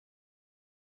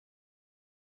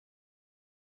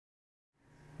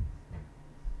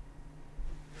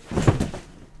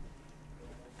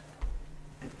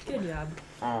job.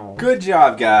 Oh. Good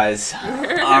job, guys.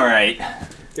 All right.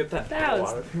 Get that That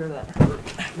was- out of here. That hurt.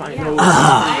 My Yeah, nose.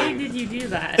 why did you do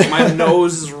that? My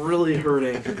nose is really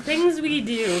hurting. Things we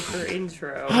do for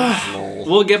intro.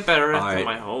 We'll get better at them, Alright.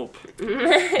 I hope.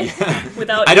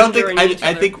 Without I don't think. injuring each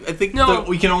I other. think No. that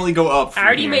we can only go up. I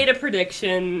already made a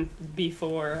prediction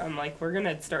before. I'm like, we're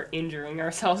gonna start injuring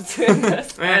ourselves doing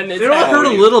this, and it's It'll hurt a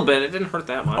happening. little bit. It didn't hurt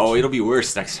that much. Oh, it'll be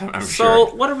worse next time. I'm So,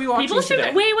 sure. what are we watching People should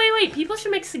today? wait. People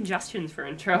should make suggestions for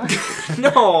intro.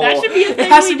 No. That should be a thing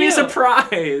It has we to be a do.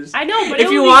 surprise. I know, but If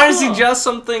you want to suggest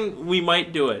something, we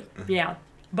might do it. yeah,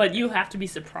 but you have to be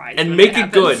surprised And when make it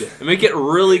happens. good. Make it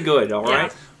really good,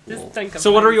 alright? Yeah, just think of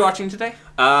So what are things. we watching today?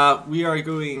 We are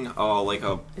going like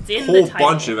a It's in whole the title.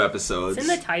 bunch of episodes. It's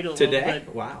in the title. Today?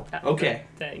 Of Wow. the, Okay.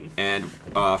 the thing. And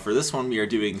for this one, we are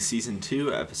doing season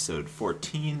 2, episode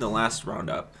 14, the last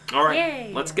roundup. Alright,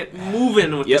 Yay. let's get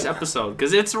moving with this Yep. episode.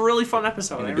 Because it's a really fun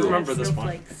episode. I Gonna do it. remember this one.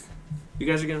 Snowflakes. You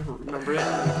guys are going to remember it?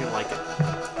 You're going to like it.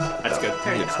 That's good.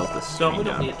 Turn it Let's off. help this No, screen we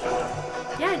don't down. need it.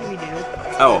 Yeah, we do.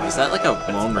 Oh, is that like a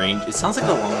Lone Ranger? It sounds like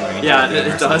the Lone Ranger. Yeah, theme it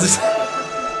or does. something.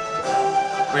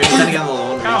 Wait, depending on the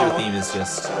Lone Ranger Oh. theme is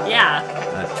just. Yeah.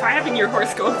 That. Try having your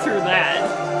horse go through that.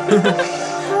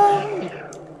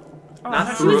 Not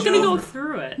Oh, through who's it. gonna go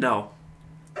through it? No.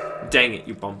 Dang it,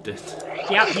 you bumped it.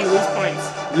 Yep, you lose points.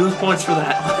 You lose points for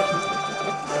that.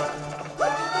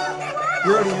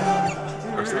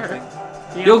 Or something.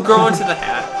 Yep. You'll grow into the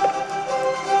hat.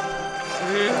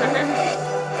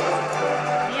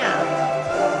 Yeah.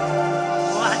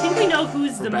 Well, I think we know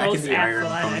who's the Back in most the Iron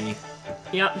athletic. Pony.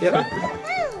 Yep. Yep.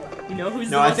 You know who's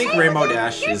No, the I most think Rainbow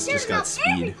Dash has just got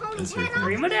speed as her thing.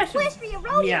 Rainbow Dash is...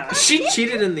 Yeah. She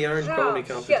cheated in the Orange Pony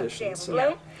competition,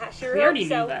 so... We already knew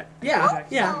that. Yeah,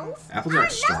 yeah.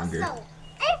 Applejack's stronger.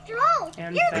 After all,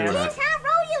 And you're the fast. two-time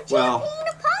rodeo Well,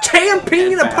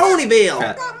 Champion And of fast. Ponyville!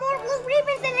 Fat. got more blue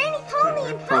ribbons than any pony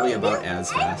in Probably Ponyville about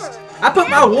as fast. I put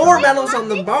my war medals on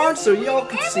the barn so y'all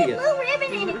could see Every it. blue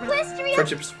ribbon in Equestria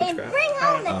Friendship and Switchcraft. bring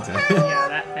home the Okay. title Yeah,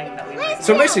 that thing that we made.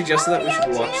 Somebody suggested that we should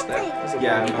watch that. as a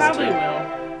Yeah, bonus. We probably will.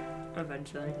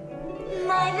 Eventually.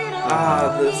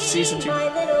 The season 2.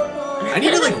 I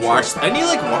need to like watch. I need to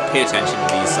like pay attention to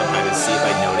these sometimes to see if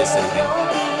I notice anything.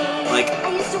 Like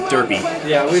Derpy.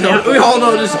 Yeah, we know. We all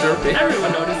noticed Derpy.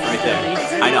 Everyone noticed Right there.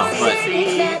 Derpy. I know, but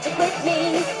See?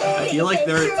 I feel like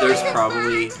there's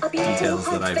probably details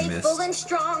that I've missed,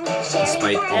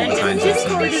 despite all And the times I've just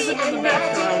seen this. criticism in the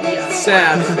background, yeah.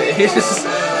 Sad face.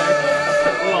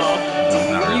 Well, No,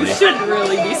 not you really. shouldn't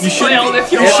really be You spoiled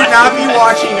if you're You should not be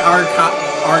watching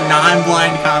watching our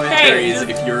non-blind commentaries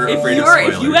Hey, if you're that. afraid of If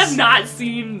spoilers. you have not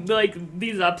seen like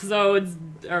these episodes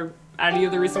or any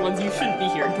of the recent ones, you shouldn't be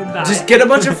here. Goodbye. Just get a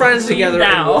bunch of friends together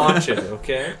and Now. watch it,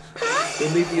 okay? We'll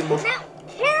leave the emotion.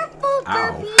 Careful,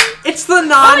 Ow. Derpy. It's the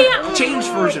non-changed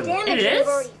version. It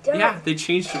is? Yeah, they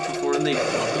changed it before and they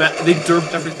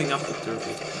derped everything up with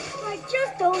Derpy. I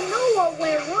just don't know what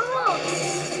went wrong.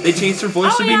 They changed her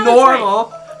voice Oh, to be yeah, that's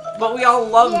normal, but we all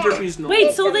love Yeah. Derpy's normal.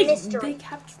 Wait, so It's a they mystery.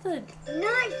 kept the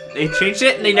Nice. They changed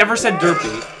it and they never said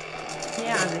Derpy.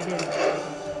 yeah they did.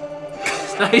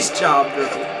 Nice job,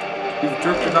 Derpy. You've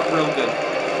derped it up real good.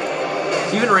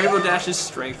 Even Rainbow Dash's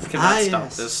strength cannot stop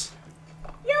yes. this.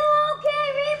 You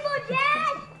okay, Rainbow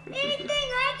Dash? Anything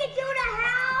I can do to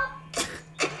help?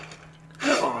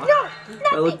 Aw, No, that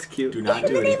nothing. looked cute. Do not In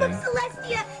do the name of anything.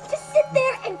 Celestia, just sit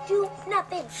there and do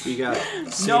nothing. We got No,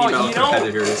 Snooty Bell you don't-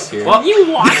 competitors here. Well,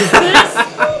 You watch this?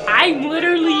 I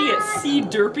literally see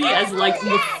Derpy as like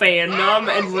the fandom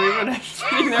and Raven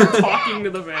sitting there talking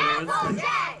to the fandom.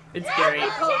 It's great.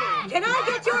 Can I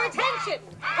get your attention?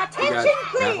 We Attention,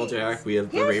 got please. Applejack. We have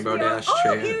the Yes, Rainbow we are Dash all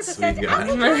here to chance. send We got.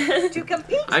 Applejack to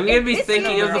compete I'm gonna in be this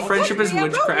thinking of the inaugural Friendship is rodeo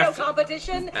Witchcraft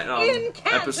competition in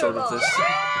episode of this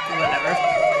Whatever.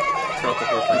 throughout the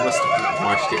whole I thing. must have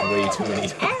watched it way too many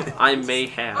times. I may I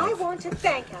have. want to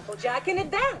thank Applejack in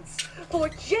advance for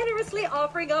generously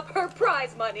offering up her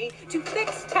prize money to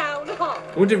fix Town Hall.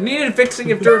 Would have needed fixing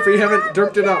if Derpy hadn't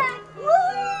derped it up. Woo!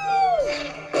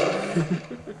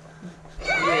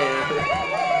 Yeah.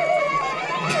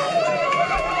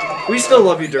 We still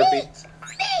love you, Derpy.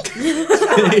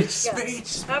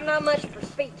 Speech. I'm not much for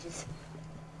speeches.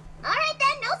 All right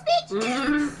then, no speech.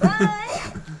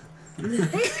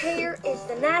 But this here is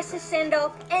the nicest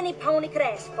send-off any pony could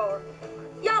ask for.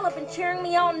 Y'all have been cheering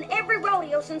me on in every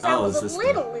rodeo since I Oh, was is a this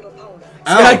little pony.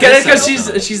 I get it this because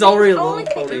episode. she's already a Only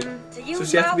little pony. to So use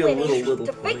she has to my be a winnings little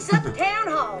to pony. fix up Town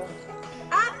Hall.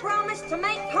 I promise to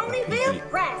make Ponyville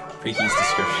proud. Pinky's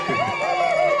description.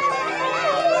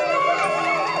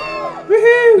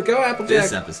 Woohoo! we go, Applejack.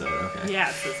 This episode, okay. Yeah,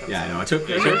 it's this Yeah, I episode. know. It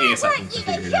took me a second What to you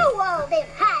figure can it out. show all them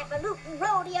highfalutin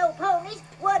rodeo ponies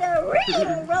what a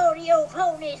real rodeo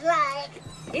pony's like.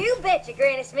 You betcha,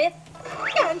 Granny Smith.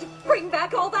 And bring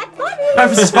back all that money.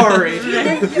 I'm sorry.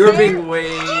 You're being way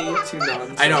too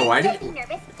nonsense. I know, why did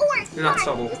You're not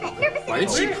subtle. why did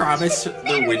she promise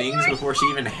the winnings before she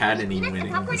even had any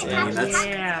winnings? I mean, that's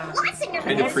Yeah.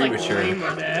 kind of premature.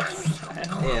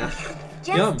 Yeah.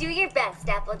 Just Yum. do your best,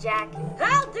 Applejack.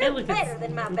 I'll do Hey, look, better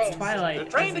than my it's best. Twilight.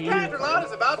 Train to It's a Canterlot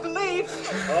is about to leave.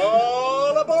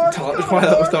 All aboard.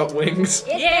 Twilight without wings.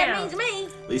 Yes, Yeah. that means me.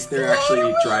 At least they're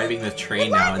actually driving the train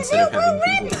now instead of having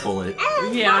people pull it.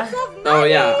 And Yeah. lots of Oh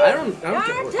money. yeah, I don't get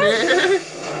what.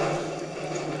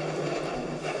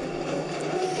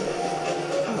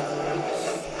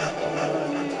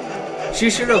 She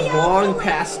should have long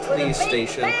passed the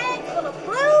station, and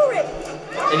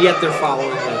yet they're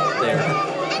following her there.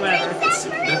 Whatever.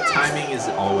 The timing is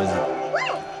always.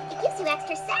 What? It gives you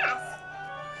extra sass.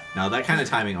 No, that kind of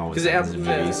timing always 'Cause happens in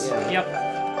movies. Yep.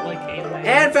 Like anime.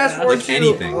 And fast forward Like to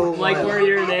anything. Like where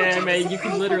you're in anime, you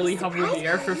can literally hover in the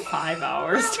air for 5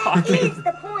 hours Here's talking.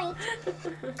 the point.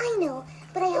 I know,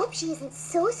 but I hope she isn't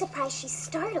so surprised she's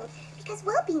startled. Because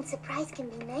while being surprised can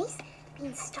be nice,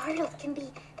 being startled can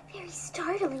be very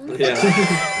startling. Yeah.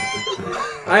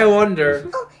 I wonder.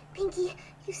 Oh, Pinky,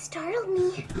 you startled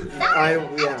me. I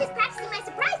I'm just practicing my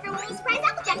surprise for when we surprise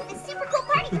Applejack at this super cool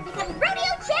party for becoming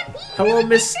rodeo champion. Hello,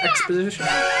 Miss Exposition.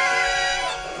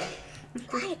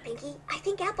 Quiet, Pinky. I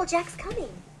think Applejack's coming.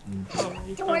 Oh,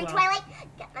 you Don't worry, fell out. Twilight.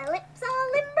 Got my lips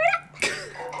all limbered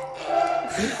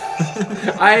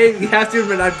up. I have to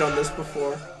admit, I've done this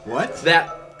before. What?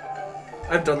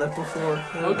 I've done that before.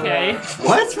 Okay.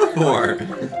 What before?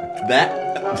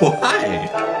 That? Why?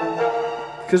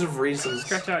 Because of reasons.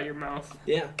 Stretch out your mouth.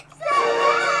 Yeah.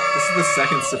 This is the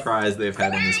second surprise they've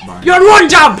had in this bar. You had one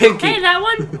job, Pinky! Hey, that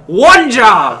one? One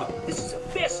job! This is the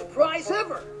best surprise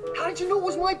ever. How did you know it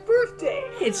was my birthday?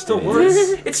 It still works.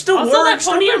 It still Also, that works.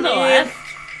 pony Don't on the be mean. left.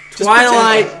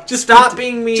 Twilight, just stop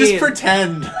being mean. Just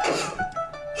pretend.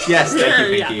 Yes, thank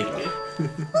you, Yeah. Pinky. Who's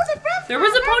it from? There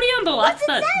was a pony on the left What's it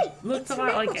that say? looked a It's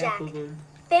lot like Applejack. Apple Bloom.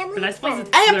 Family But I suppose friends.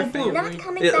 it's their Apple Bloom. family. Not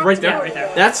coming Yeah, back right to there. Yeah, right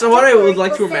there. That's what I would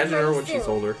like to We'll send imagine her them when she's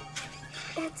soon. older.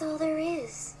 That's all there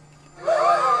is.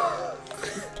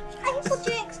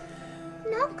 Applejack's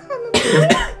not coming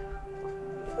back.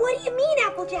 What do you mean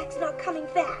Applejack's not coming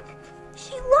back?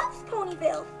 She loves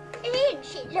Ponyville. And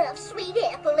she loves Sweet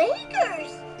Apple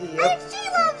Acres. And she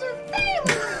loves her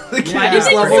family. The Yeah. Why did kids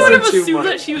they love sort her of too assume much.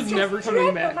 that she was never coming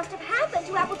What back? must have happened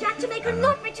to Applejack to make her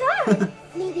not return?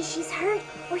 Maybe she's hurt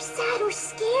or sad or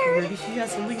scared. Maybe she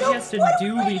has something So she has to what are we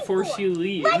do waiting before for? she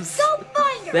leaves. Let's go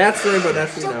find her. That's Rainbow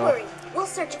Dash we Don't know. worry. We'll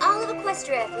search all of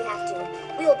Equestria if we have to.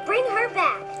 We will bring her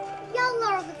back. Y'all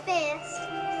are the best.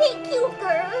 Thank you,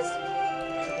 girls.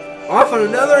 Off on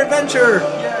another adventure!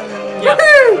 Yep.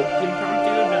 Woohoo!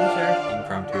 Impromptu adventure.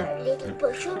 Impromptu. Our little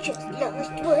bushel just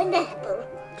lost one apple.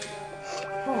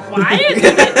 Why?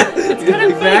 It's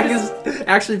kind of Back funny. is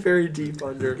actually very deep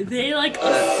under. They like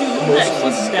assume that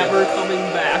she's never coming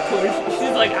back. Or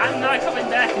she's like, I'm not coming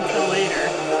back until later.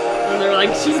 And they're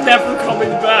like, she's never coming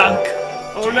back.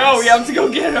 Oh no, we have to go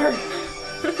get her.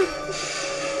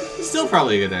 Still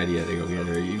probably a good idea to go get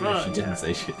her, even if she Yeah. didn't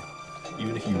say shit.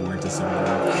 Even if you weren't assuming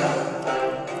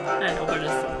that. I know, but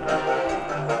it's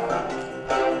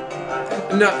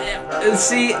No,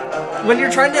 see, when you're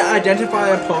trying to identify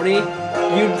a pony,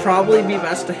 you'd probably be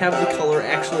best to have the color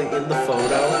actually in the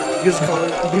photo. Because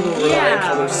people rely on Yeah.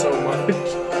 colors so much.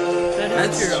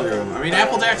 That's true. I mean,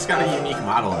 Applejack's got a unique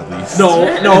model at least.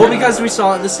 No, because we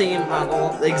saw the same model,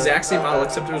 the exact same model,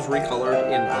 except it was recolored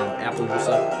in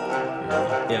Appaloosa.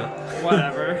 Yeah.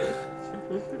 Whatever.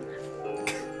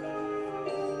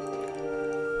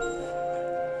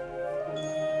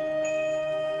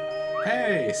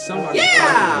 Hey, somebody.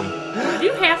 Yeah!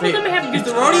 Do half of them have If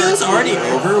the guitars? rodeo's already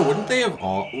over, wouldn't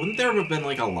there have been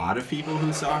like a lot of people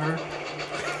who saw her?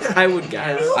 I would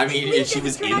guess. I mean, if she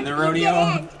was in the rodeo.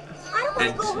 I don't want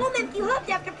And- to go home empty-hooked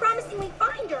after promising we'd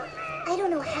find her. I don't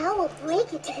know how we'll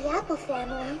break it to the Apple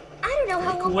family. I don't know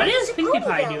how we'll What make is it to Pinkie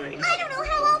Pie Ponyville. doing? I don't know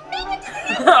how I'll make it to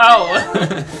the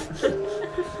Oh.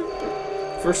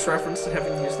 First reference to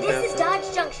having used the This is bathroom.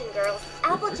 Dodge Junction, girls.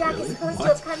 Applejack is supposed to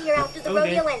What? have come here after the Okay.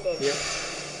 rodeo ended. Yep.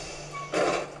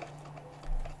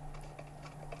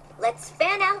 Let's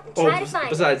fan out and try to find her.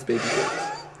 Besides baby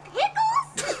pickles.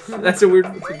 Pickles? That's a weird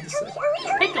thing to say.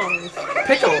 Hurry. Pickles.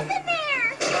 Pickle. Get in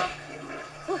there.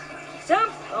 Some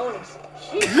ponies.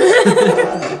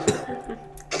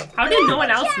 How did no one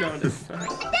else notice?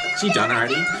 She done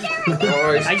already?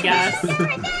 Oh, I guess.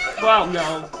 Well,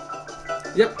 no.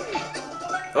 Yep.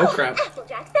 Oh crap.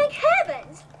 Applejack, thank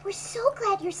heavens! We're so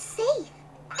glad you're safe.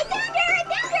 I found her! I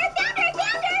found her! I found her! I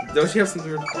found her! Don't she have some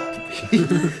weird...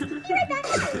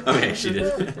 Okay, she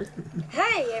did.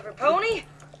 Hey, Everpony.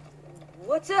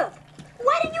 What's up?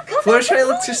 Why didn't you come? Fluttershy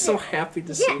looks just so happy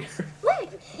to see Yes. her. Glad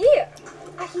you're here.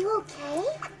 Are you okay? Do you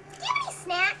have any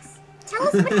snacks? Tell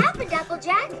us what happened,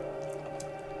 Applejack.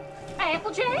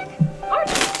 Applejack? Aren't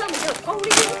you some of your pony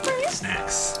friends?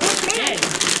 Snacks. Hey.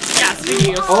 Yeah,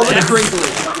 speaking of All the snacks.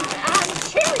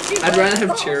 crinkling. I'd rather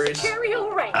have cherries.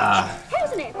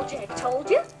 Hasn't Applejack told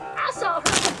you? I saw her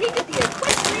compete at the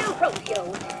Equestrian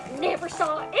Rodeo. Never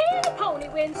saw any pony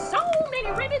win so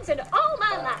many ribbons in all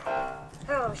my life.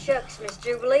 Oh, shucks, Miss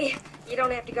Jubilee. You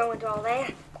don't have to go into all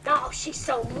that. Oh, she's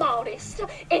so modest.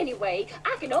 Anyway,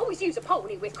 I can always use a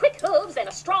pony with quick hooves and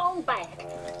a strong back.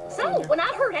 So, when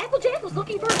I heard Applejack was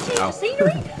looking for a change of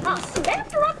scenery, I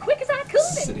snapped her up quick as I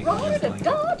could and brought her to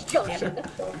Dodge Junction.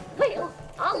 Well,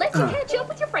 I'll let you catch up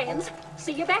with your friends.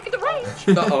 See you back at the ranch.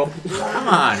 Uh-oh. Come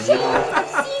on. Change of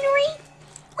scenery?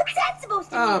 What's that supposed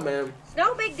to mean? Ah, man. It's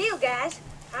no big deal, guys.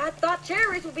 I thought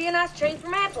cherries would be a nice change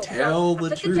from apples. Tell so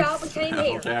the I took the job and came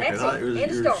here. Applejack. I That's thought it. it was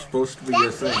End of you were story. supposed to be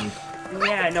a thing.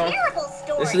 Yeah, I know. Terrible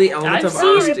story. This is the element I've of seen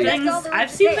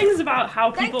honesty. things about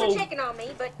how Thanks for people checking on me,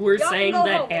 but were y'all saying can go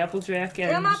that home. Applejack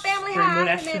Tell and my family hi, Rainbow and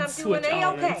Dash then should I'm switch doing A-okay.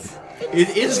 elements.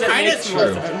 It is That kind of makes more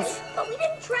true. sense. But we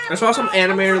didn't travel I saw some far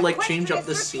animator, from like, Equestria change up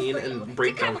the searching scene for you and to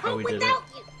break come down how home he did it. without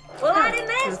you. Well, I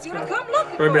didn't ask you to come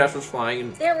looking for Rainbow me. Dash was flying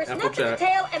and There was nothing to Applejack,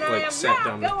 tell, and I like, am sat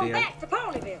down not at going the end. back to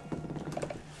Ponyville.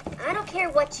 I don't care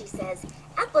what she says.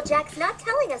 Applejack's not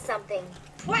telling us something.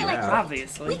 Twilight, Yeah. we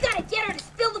Obviously. gotta get her to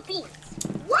spill the beans.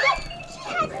 What? She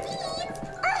had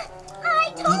beans?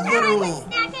 I told her I was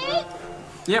snacking.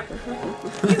 Yep.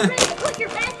 You ready to put your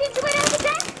back into it,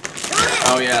 Applejack?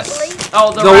 Oh, yes.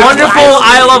 Oh, The wonderful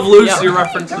I Love Lucy Yeah.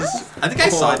 references. I think I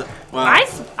saw that. Well,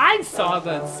 I saw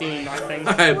that scene, I think.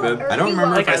 I have been. I don't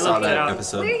remember Like, if I I saw looked it that up.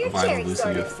 episode Where are your of I Love cherries Lucy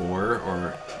sorted? before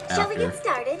or Shall we after. get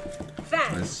started?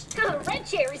 Fine. Nice. Red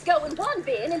cherries go in one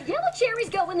bin and yellow cherries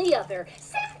go in the other.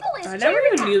 Simple as I never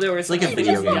even knew there was like a such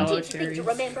video as game. yellow Teach you cherries. to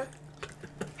remember.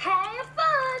 Have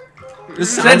fun. This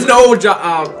Said sounds, no this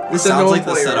said sounds no like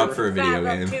the player. setup for a video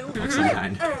 5 game up 2. of some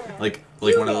kind. Like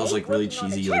one of those like really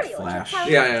cheesy like Flash.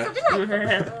 Yeah.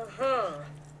 Uh-huh.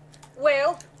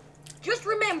 Well, just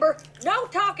remember, no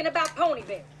talking about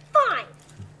Ponyville. Fine.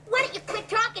 Why don't you quit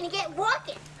talking and get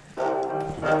walking?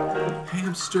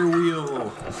 Hamster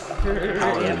wheel.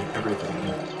 Power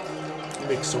everything.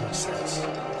 Makes so much sense.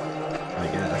 I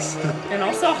guess. And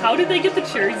also, how did they get the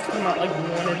cherries to come out like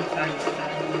one at a time?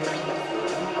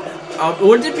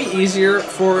 Wouldn't it be easier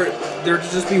for there to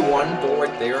just be one bowl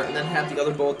right there and then have the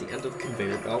other bowl at the end of the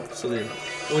conveyor belt so they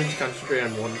only just concentrate on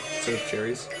one set of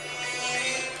cherries?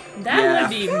 That Yeah. would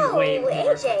be Oh, way more.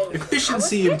 AJ.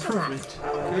 Efficiency How was Canterlot? improvement.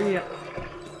 Yeah.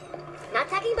 Not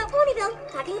talking about Ponyville.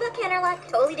 Talking about Canterlot.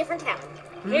 Totally different town.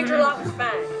 Interlock was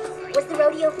fine. Was the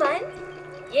rodeo fun?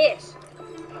 Yes,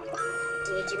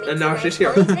 Did you meet And some now nice she's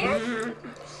here. ponies there?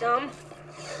 some.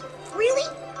 Really?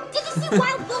 Did you see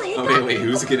Wild Bull Hiccup? Okay, wait,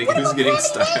 who's getting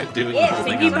started doing the Yeah, whole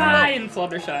thing Pinkie on Pie that? and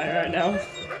Fluttershy right now.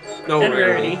 No, And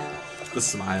Rarity. Rarity. The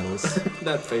smiles.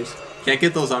 That face. Can't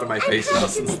get those out of my face now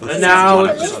since the And now one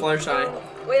it's just episode.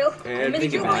 Fluttershy. Well, And Miss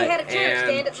Pinkie Jubilee Pie. had a chair stand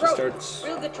And at she the road. starts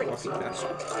Real good tricks. walking fast.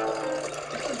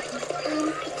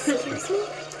 Excuse me?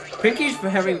 Pinky's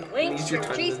having an Links, easier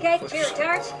time cheesecake, than cherry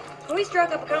tarts. We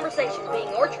struck up a conversation being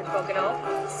orchard folk and all.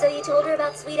 So you told her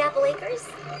about Sweet Apple Acres?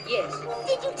 Yes.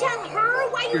 Did you tell her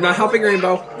why you You're not helping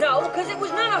Rainbow. No, because it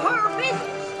was none of her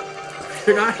business.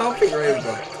 You're not helping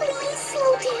Rainbow. Please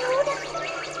slow down.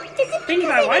 Is it Pinkie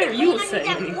Pie, because why I aren't you didn't saying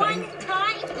that anything? one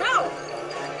Time? No.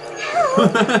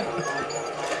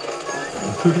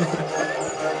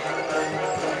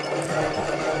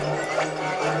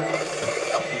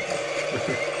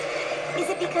 Is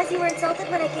it because you were insulted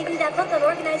when I gave you that book on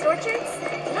organized orchards?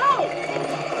 No.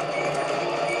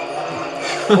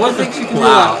 One thing she can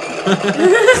Wow. Is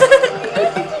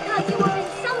it because you were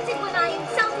insulted when I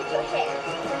insulted your hair?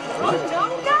 Oh, no.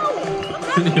 I'm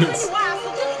not being any wild, so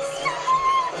just stop.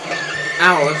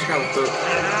 Ow, that's kind of hurt.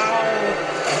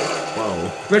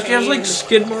 Whoa. But she has like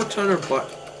skid marks on her butt.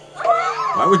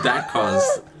 Why would that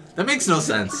cause? That makes no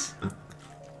sense.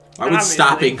 Why would Obviously.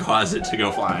 stopping cause it to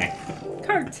go flying? It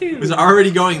Cartoon. was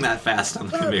already going that fast on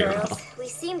the Well, conveyor girls, belt. we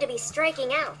seem to be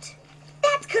striking out.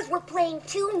 That's because we're playing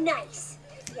too nice.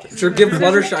 Sure, give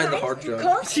Fluttershy the hard job.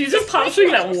 Cook, She's just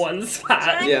punching that one spot.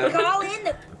 time Yeah. to call in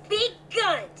the big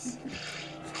guns.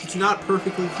 It's not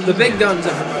perfectly clean. The big yet. guns,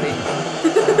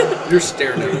 everybody. You're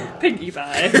staring at them. Pinkie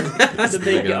Pie. The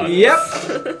big Big gun. Yep.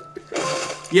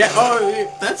 Yeah.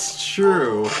 Oh, that's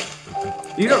true.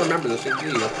 You don't remember this, do you?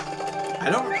 I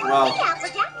don't. Well. Hey,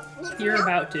 Applejack. You're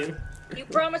about to. You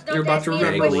promise not You're about to ask me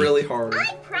remember any really hard.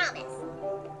 I promise.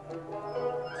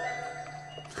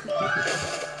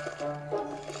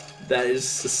 That is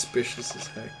suspicious as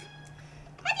heck.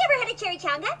 Have you ever had a cherry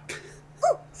chonga?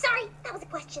 Oh, sorry, that was a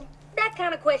question. That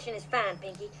kind of question is fine,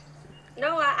 Pinky.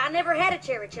 No, I never had a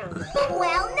cherry chonga.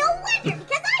 Well, no wonder,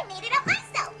 because I made it up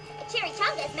myself. A cherry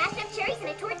chonga is mashed up cherries in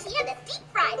a tortilla that's deep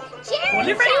fried. Cherry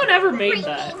Wonder if anyone chonga. ever made Great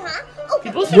that. name, huh? Oh,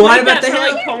 People should Why make bet that they for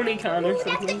have? like PonyCon or Ooh, that's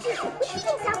something. good too. Which do you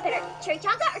think sounds better, cherry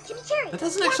chonga or chimichurri? That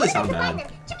doesn't Yeah, actually where sound do I find bad.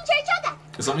 them? Chimichurri chonga.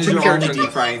 As long as Some you're only character-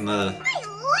 deep frying the I like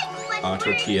funny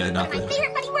tortilla, words. not One the of my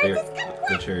favorite funny words is the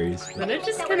kumquat. cherries. But it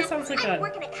just kind of sounds like I'm a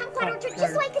working a kumquat pop- orchard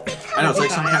just so I can say kumquat. I know it's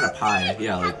like some kind of pie.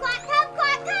 Yeah, like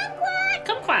Kumquat.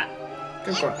 kumquat.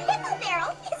 Good And one. pickle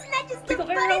barrel. Isn't that just Pickle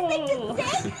the funnest thing barrel. to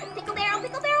say? Pickle barrel,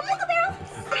 pickle barrel, pickle barrel.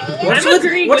 What's I'm with,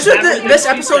 agreeing what's with with everything this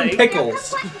she's episode saying.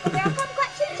 pickles?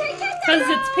 Because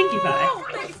it's Pinkie Pie. Oh,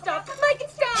 make it stop! Make it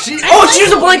stop! She she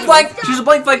was a blank flag. She was a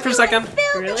blank flag for a second.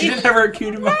 Really? she didn't have her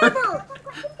cutie mark. Speaking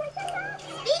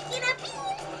of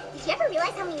beans, did you ever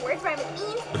realize how many words rhyme with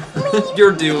beans?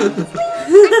 You're doomed. All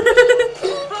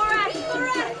right.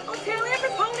 I'll tell every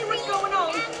pony what's going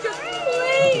on. Just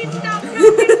please stop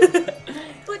talking.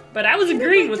 But I was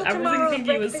agreeing with Till everything tomorrow,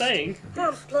 Pinkie was breakfast. saying.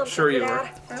 I'm plumb Sure you figured were. out.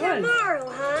 I was. Tomorrow,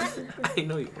 huh? I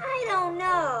know you. I don't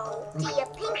know. Do you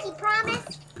pinky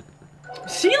promise?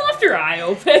 She left her eye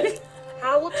open.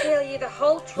 I will tell you the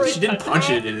whole truth. She didn't punch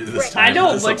it into this time. I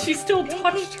know, That's but all. she still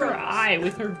touched her eye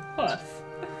with her hoof.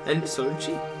 And so did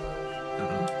she. I don't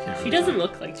know, can't She really doesn't tell.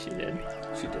 look like she did.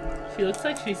 She did. She looks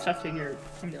like she's touching her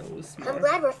nose I'm more.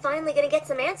 glad we're finally gonna get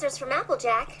some answers from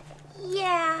Applejack.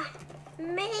 Yeah,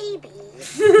 maybe.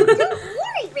 Don't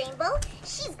worry, Rainbow.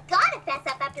 She's gotta fess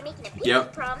up after making a pinky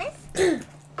Yep. promise.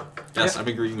 Yes, I'm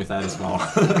agreeing with that as well.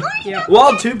 Yeah.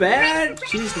 Well, too bad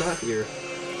she's not here.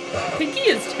 Pinkie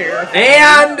is terrifying.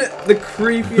 And the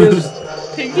creepiest.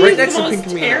 Pinkie right is next the to most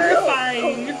Pinkie Man.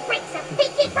 terrifying Breaks a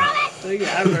pinky promise. thing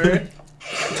ever.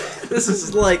 This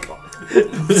is like,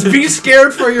 be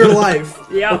scared for your life.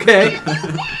 Yeah. Okay.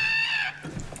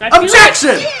 I feel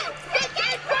Objection.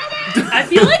 Pinky promise. I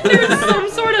feel like there's some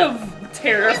sort of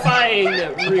terrifying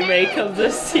remake of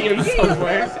this scene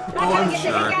somewhere. Oh, I'm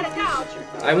sure.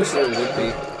 I wish there would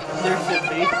be. There should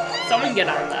be. Someone get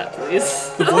on that,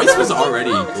 please. The voice was already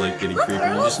like getting creepy.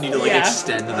 You just need to like Yeah.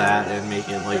 extend that and make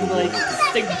it like. And, like,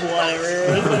 stick blood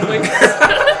everywhere or something. I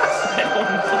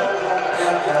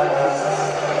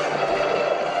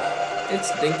don't It's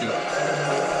stinky.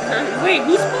 know. Wait,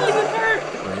 who's pulling the cart?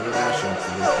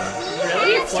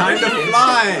 Really? It's Time to Fluttershy?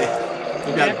 fly.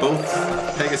 We got Yeah. both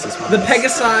Pegasus. The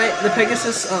Pegasus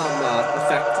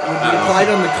effect would be applied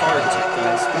on the cards,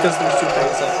 guys, because there's two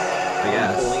Pegasus I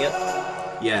guess. pulling it.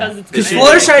 Yeah. 'Cause it's Because They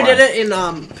Fluttershy did it in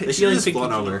They should have just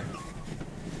flown over.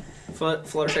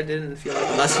 Fluttershy did it in Feeling.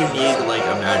 Unless you need like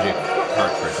a magic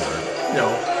cart for it to work. No.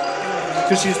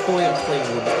 Because she was pulling a plain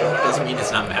wood. Doesn't mean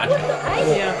it's not magic.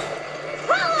 Yeah.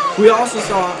 We also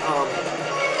saw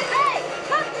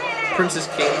Princess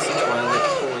Cadence and Twilight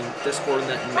pulling Discord in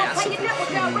that massive Take it up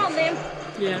without run, huge them.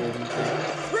 Yeah. golden thing.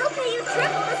 We'll pay you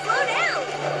triple to slow down.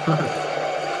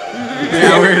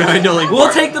 Yeah, we're gonna find like.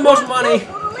 We'll take the most money.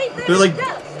 They're like.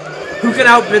 Who can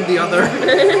outbid the other?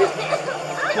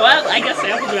 Well, I guess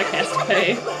Applejack has to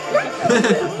pay.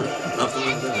 Nothing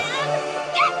like this.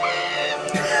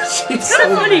 She's It's kind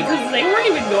so of funny because they weren't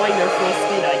even going their full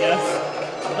speed, I guess.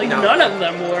 Like, No. none of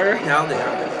them were. Now they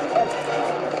are.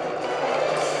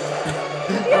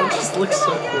 Oh, it just looks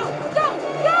so cool.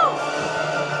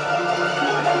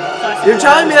 Classic You're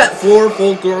telling me Flowers. that 4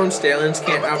 full-grown stallions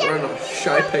can't outrun a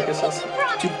shy Pegasus?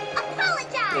 Promise.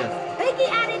 Apologize. Yeah. Pinky,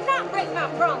 I did not break my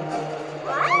promise.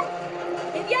 What?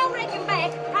 If y'all reckon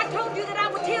back, I told you that I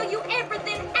would tell you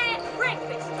everything at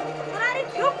breakfast. But I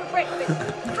didn't come for breakfast.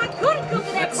 I couldn't come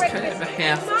to that That's breakfast. kind of a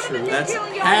half Not true. even That's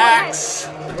telling y'all hacks.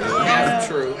 Half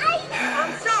true.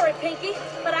 I'm sorry, Pinky,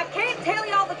 but I can't tell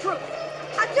y'all the truth.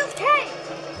 I just can't.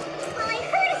 Well, I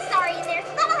heard a sorry in there,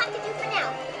 so that'll have to do for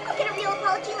now. I'll get a real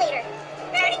apology later.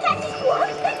 Already got this one,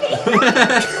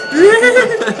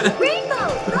 Rainbow,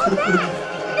 go back.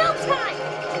 No time.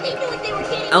 They knew what they were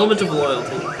getting Element of into.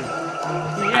 loyalty.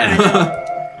 Yeah, I know.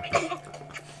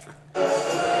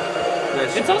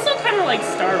 Nice. It's also kind of like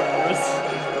Star Wars.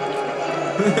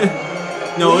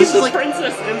 No, He's this is the like.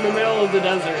 princess in the middle of the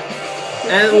desert.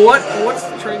 And what's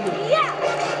the train doing? Yeah.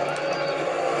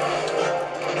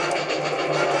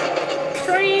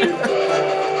 Train.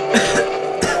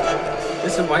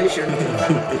 Listen, why is your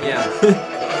Yeah.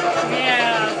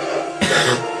 Yeah.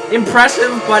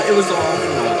 Impressive, but it was all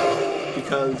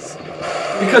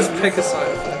Because pick a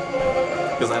side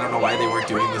effect. I don't know why they weren't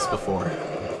doing this before.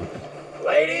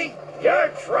 Lady, you're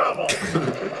in trouble.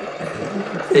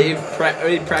 They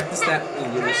practiced that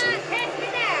in unison.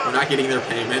 They're not getting their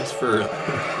payment for.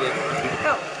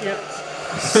 Yep.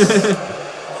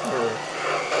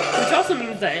 Which also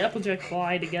means that Applejack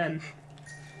lied again.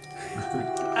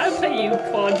 I'll pay you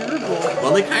quadruple.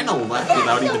 Well, they kind of left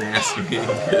without even asking.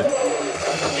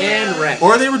 And wrecked.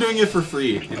 Or they were doing it for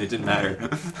free, and it didn't matter.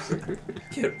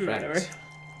 Get Whatever. wrecked.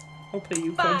 I'll pay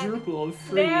you Fine. quadruple of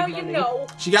free Now money. you know.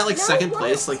 She got like No, second what?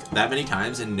 place like that many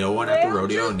times, and no one at the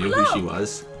rodeo knew who she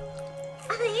was.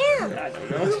 I am. I don't You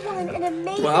know. won an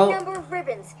amazing Well- number of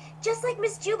ribbons, just like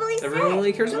Miss Jubilee said. Everyone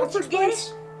only cares about Don't first forget place.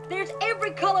 it. There's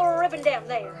every color of ribbon down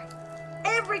there.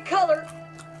 Every color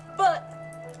but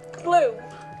blue.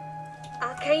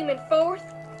 I came in fourth,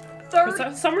 For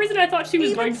third, some reason, I thought she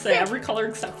was Even going to say sixth. every color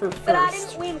except for but I first.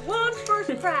 didn't win one first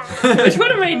prize. Which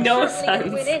would have made no Certainly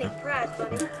didn't win sense. any prize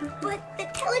money. But the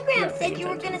telegram Not paying said you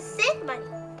were attention. gonna send money.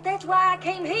 That's why I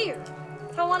came here.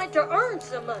 I wanted to earn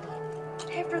some money.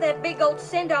 After that big old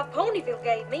send-off Ponyville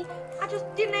gave me, I just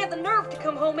didn't have the nerve to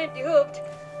come home empty-hooked.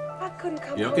 I couldn't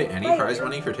come You don't home get any later. prize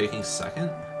money for taking second?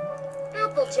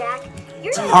 Applejack, you're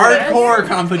It's not hardcore And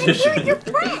competition. you're your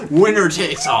friend. Winner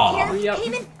takes all. Here Yep.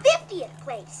 came in 50th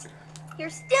place. You're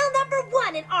still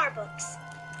 #1 in our books.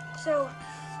 So,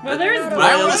 Well, there's not What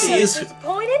I only wanna am see is-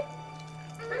 disappointed.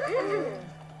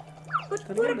 But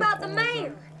But what I'm about the gonna-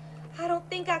 mayor? I don't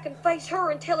think I can face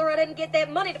her and tell her I didn't get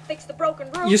that money to fix the broken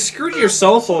roof. You screwed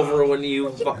yourself over when you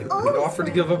offered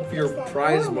to give up your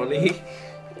prize money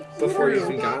before you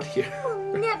even got here.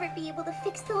 We'll never be able to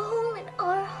fix the hole in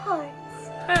our hearts.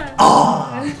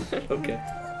 Okay.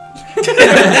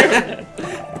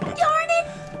 Darn it!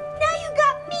 Now you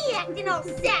got me acting all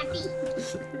sappy.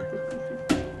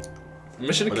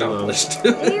 Mission What are those? accomplished.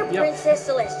 Dear Princess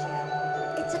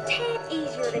Celestia, it's a tad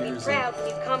easier to be proud when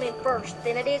you come in first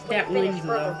than it is when That you finish wins,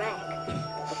 further though. back.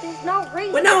 But there's no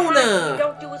reason Winona! behind when you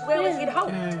don't do as well as you'd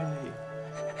hoped.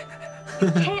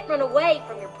 You can't run away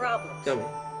from your problems. Tell me.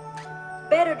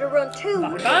 Better to run to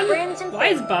with your friends Bonbon? and Why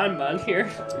is family. Bonbon here?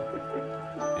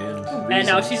 And And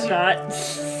now reasons. she's not.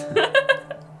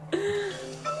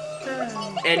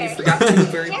 And you forgot two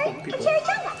very important people. Cherry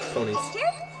chunga. Ponies.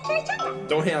 Cherry chunga.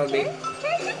 Don't hang on me.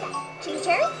 Cherry chunga. Ching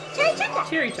cherry. Cherry chunga.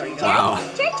 Cherry Chunga. Wow.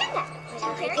 Cherry chunga.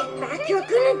 Cherry Back, you're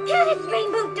gonna get it,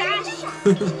 Rainbow Dash.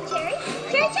 Cherry.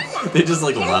 Cherry chunga. They just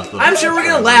like left them. I'm sure we're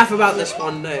gonna laugh about this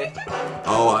one day.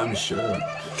 Oh, I'm sure.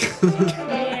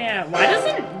 Yeah, why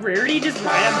doesn't Rarity just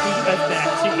ride on Pikachu's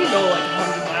back? She can go like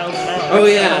 100 miles an hour. Oh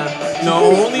yeah. No,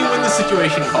 only when the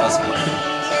situation calls for it.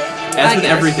 I As with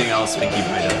guess. everything else Pinkie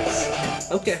Pie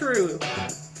does. Okay. True.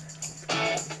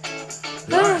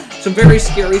 Some very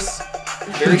scary,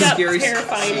 very Yep, scary.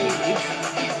 terrifying scene. movie.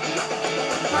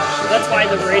 That's why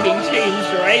the rating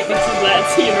changed, right? Because of that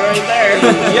scene right there.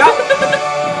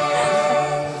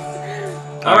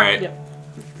 Yep. Alright. Yep.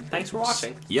 Thanks for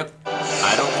watching. Yep.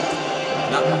 I don't.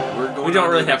 Nothing. We're going. We don't on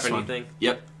to really the have next one. anything.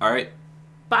 Yep. Alright.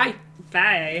 Bye.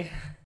 Bye.